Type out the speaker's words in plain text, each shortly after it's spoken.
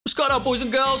What's going on, boys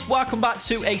and girls? Welcome back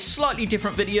to a slightly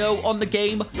different video on the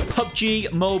game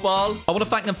PUBG Mobile. I want to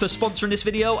thank them for sponsoring this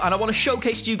video, and I want to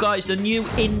showcase to you guys the new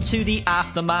Into the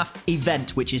Aftermath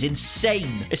event, which is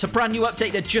insane. It's a brand new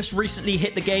update that just recently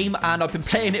hit the game, and I've been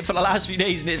playing it for the last few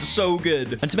days, and it's so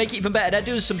good. And to make it even better, they're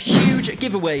doing some huge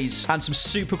giveaways and some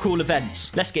super cool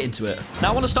events. Let's get into it. Now,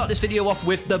 I want to start this video off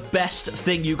with the best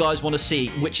thing you guys want to see,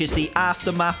 which is the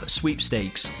Aftermath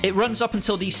sweepstakes. It runs up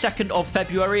until the 2nd of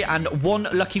February, and one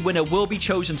lucky winner will be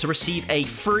chosen to receive a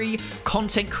free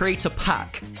content creator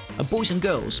pack. And boys and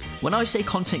girls, when I say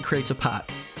content creator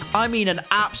pack, I mean an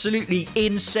absolutely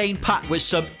insane pack with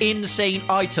some insane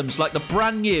items like the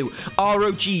brand new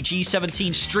ROG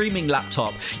G17 streaming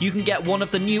laptop. You can get one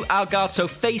of the new Elgato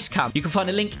face cam. You can find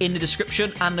a link in the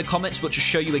description and the comments which will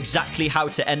show you exactly how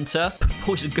to enter.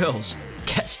 Boys and girls,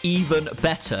 gets even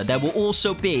better. There will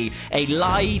also be a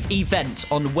live event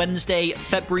on Wednesday,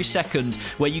 February 2nd,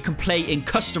 where you can play in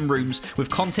custom rooms with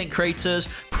content creators,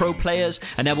 pro players,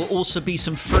 and there will also be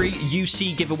some free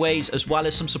UC giveaways as well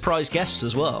as some surprise guests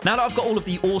as well. Now that I've got all of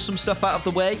the awesome stuff out of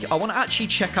the way, I want to actually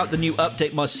check out the new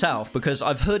update myself because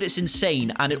I've heard it's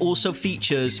insane, and it also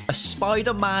features a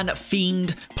Spider-Man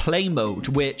themed play mode,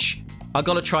 which I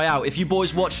gotta try out. If you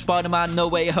boys watch Spider-Man No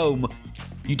Way Home,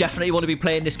 you definitely want to be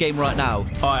playing this game right now.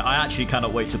 Alright, I actually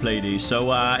cannot wait to play these.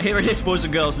 So here it is, boys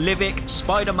and girls. Livic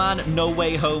Spider-Man No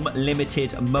Way Home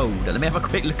Limited Mode. Let me have a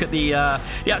quick look at the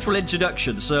actual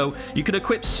introduction. So you can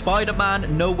equip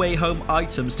Spider-Man No Way Home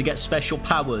items to get special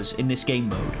powers in this game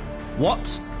mode.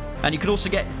 What? And you can also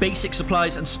get basic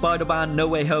supplies and Spider-Man No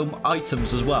Way Home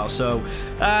items as well. So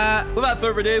without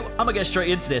further ado, I'm gonna get straight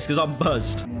into this because I'm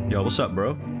buzzed. Yo, what's up,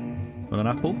 bro? Want an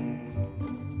apple?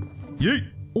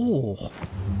 Yeet. Oh,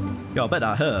 yo, I bet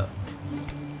that hurt.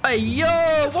 Hey,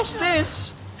 yo, what's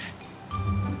this?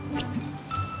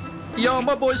 Yo,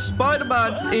 my boy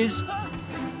Spider-Man is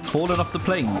falling off the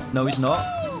plane. No, he's not.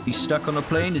 He's stuck on the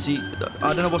plane. Is he?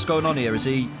 I don't know what's going on here. Is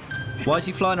he? Why is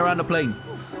he flying around the plane?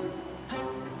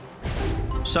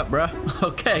 What's up, bruh?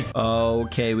 Okay.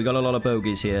 Okay, we got a lot of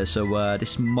bogeys here, so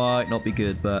this might not be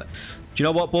good, but do you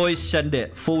know what, boys? Send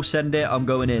it. Full send it. I'm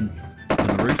going in. On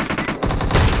the roof.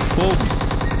 Boom.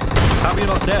 How are you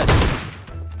not dead?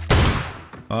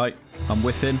 Alright, I'm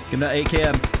whiffing. Give me that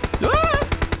AKM. Ah!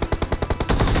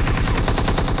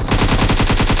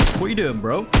 What are you doing,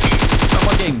 bro? Get out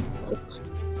my game.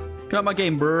 Get out my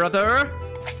game, brother.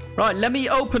 Right, let me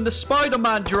open the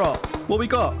Spider-Man drop. What we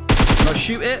got? Can I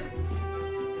shoot it?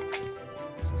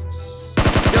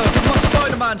 Yo, give my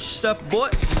Spider-Man stuff, boy.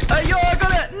 Hey, yo, I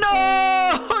got it. No!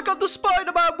 I got the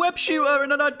Spider-Man web shooter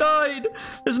and then I died.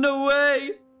 There's no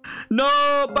way.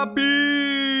 No,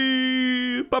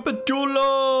 papi! Papa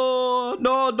Chulo!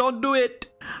 No, don't do it!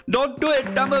 Don't do it!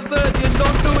 I'm a virgin!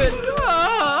 Don't do it!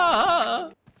 Ah!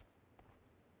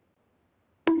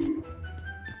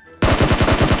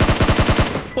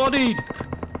 Bodied!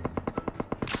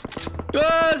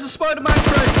 Ah, there's a Spider-Man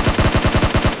crate!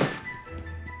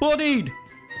 Bodied!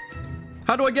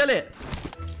 How do I get it?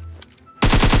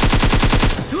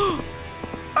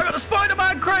 I got a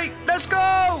Spider-Man crate! Let's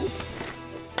go!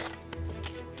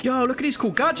 Yo, look at these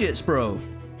cool gadgets, bro.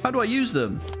 How do I use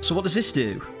them? So what does this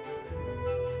do?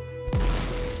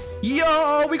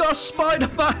 Yo, we got a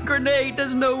Spider-Man grenade.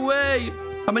 There's no way.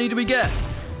 How many do we get?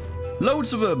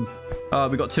 Loads of them.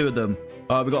 We got 2 of them.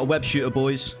 We got a web shooter,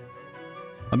 boys.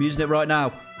 I'm using it right now.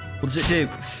 What does it do?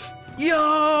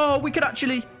 Yo, we can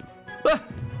actually... Ah.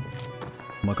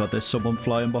 Oh my God, there's someone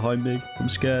flying behind me. I'm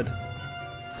scared.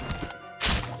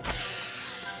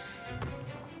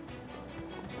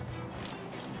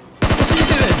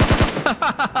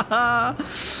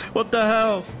 What the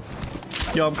hell?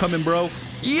 Yo, I'm coming, bro.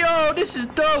 Yo, this is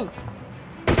dope.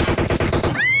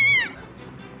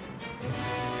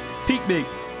 Peek me.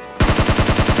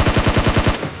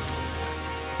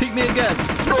 Peek me again.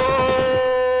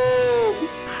 Oh!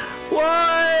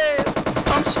 Why?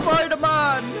 I'm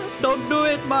Spider-Man. Don't do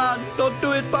it, man. Don't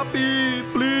do it, puppy.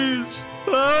 Please.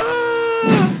 Ah!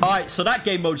 Alright, so that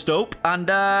game mode's dope. And,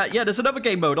 yeah, there's another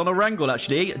game mode on a wrangle,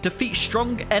 actually. Defeat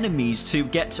strong enemies to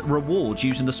get rewards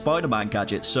using the Spider-Man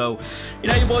gadget. So, you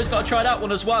know, you boys got to try that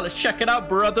one as well. Let's check it out,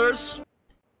 brothers.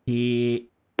 Yeah.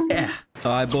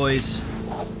 Alright, boys.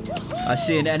 I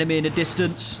see an enemy in the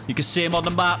distance. You can see him on the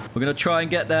map. We're going to try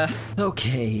and get there.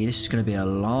 Okay, this is going to be a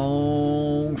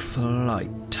long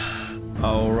flight.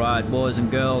 Alright, boys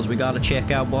and girls. We got to check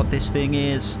out what this thing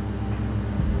is.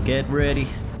 Get ready.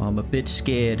 I'm a bit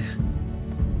scared.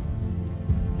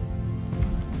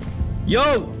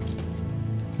 Yo!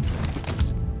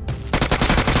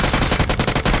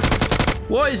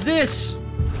 What is this?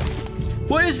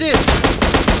 What is this?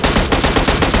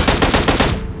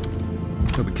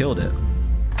 Hope we killed it.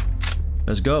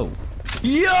 Let's go.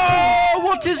 Yo!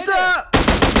 What is that?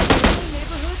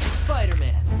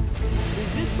 Spider-Man.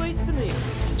 Leave this place to me.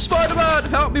 Spider-Man,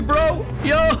 help me, bro.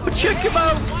 Yo, check him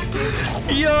out.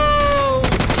 Yo.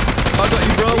 I got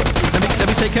you, bro. Let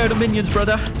me take care of the minions,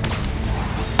 brother.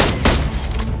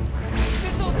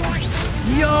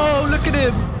 Yo, look at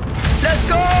him. Let's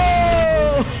go.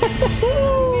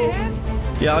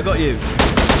 Yeah, I got you.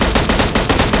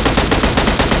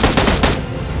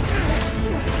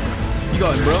 You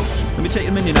got him, bro. Let me take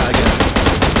the minion out again.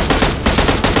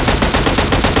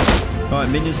 Alright,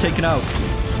 minions taken out.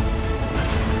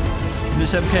 Give me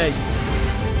this MK.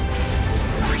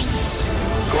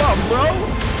 Go on, bro.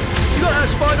 You got that,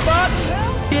 Spider-Man?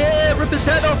 Yeah, rip his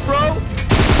head off, bro.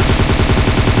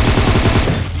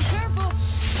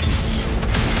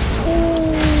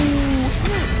 Ooh.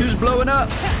 Who's blowing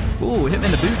up? Ooh, hit him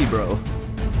in the booty, bro.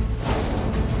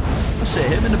 That's it,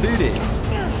 hit him in the booty.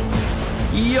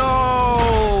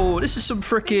 Yo, this is some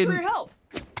freaking.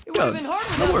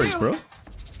 No worries, bro.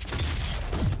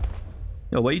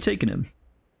 Yo, where are you taking him?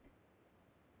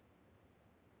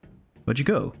 Where'd you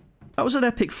go? That was an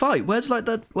epic fight. Where's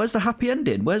the happy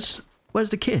ending? Where's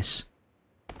the kiss?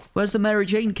 Where's the Mary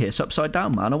Jane kiss upside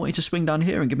down, man? I want you to swing down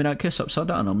here and give me that kiss upside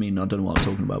down. I mean, I don't know what I'm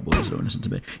talking about, boys. Don't listen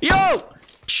to me. Yo,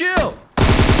 chill.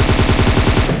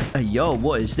 Hey, yo,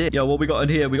 what is this? Yo, what we got in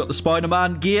here? We got the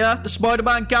Spider-Man gear, the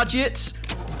Spider-Man gadgets.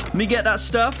 Let me get that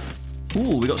stuff.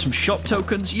 Ooh, we got some shop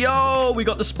tokens. Yo, we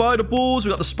got the spider balls. We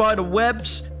got the spider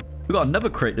webs. We got another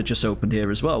crate that just opened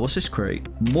here as well. What's this crate?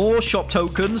 More shop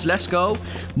tokens. Let's go.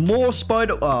 More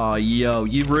spider. Oh, yo,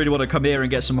 you really want to come here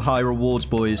and get some high rewards,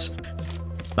 boys.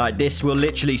 Like, this will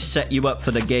literally set you up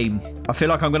for the game. I feel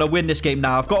like I'm going to win this game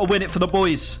now. I've got to win it for the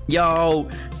boys. Yo,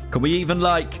 can we even,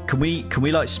 like, can we,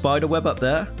 like, spider web up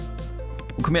there?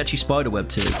 Or can we actually spider web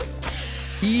too?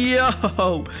 Yo.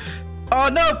 Oh,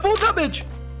 no, full damage.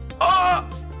 Oh,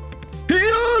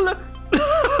 heal.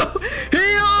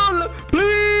 Heal,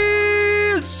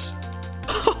 please.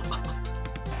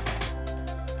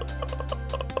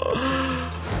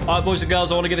 Alright, boys and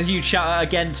girls, I want to give a huge shout out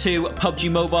again to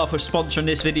PUBG Mobile for sponsoring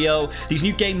this video. These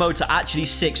new game modes are actually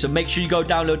sick, so make sure you go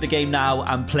download the game now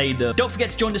and play them. Don't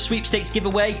forget to join the sweepstakes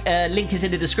giveaway. Link is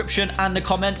in the description and the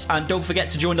comments. And don't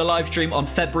forget to join the live stream on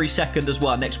February 2nd as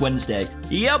well, next Wednesday.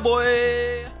 Yeah,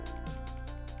 boy!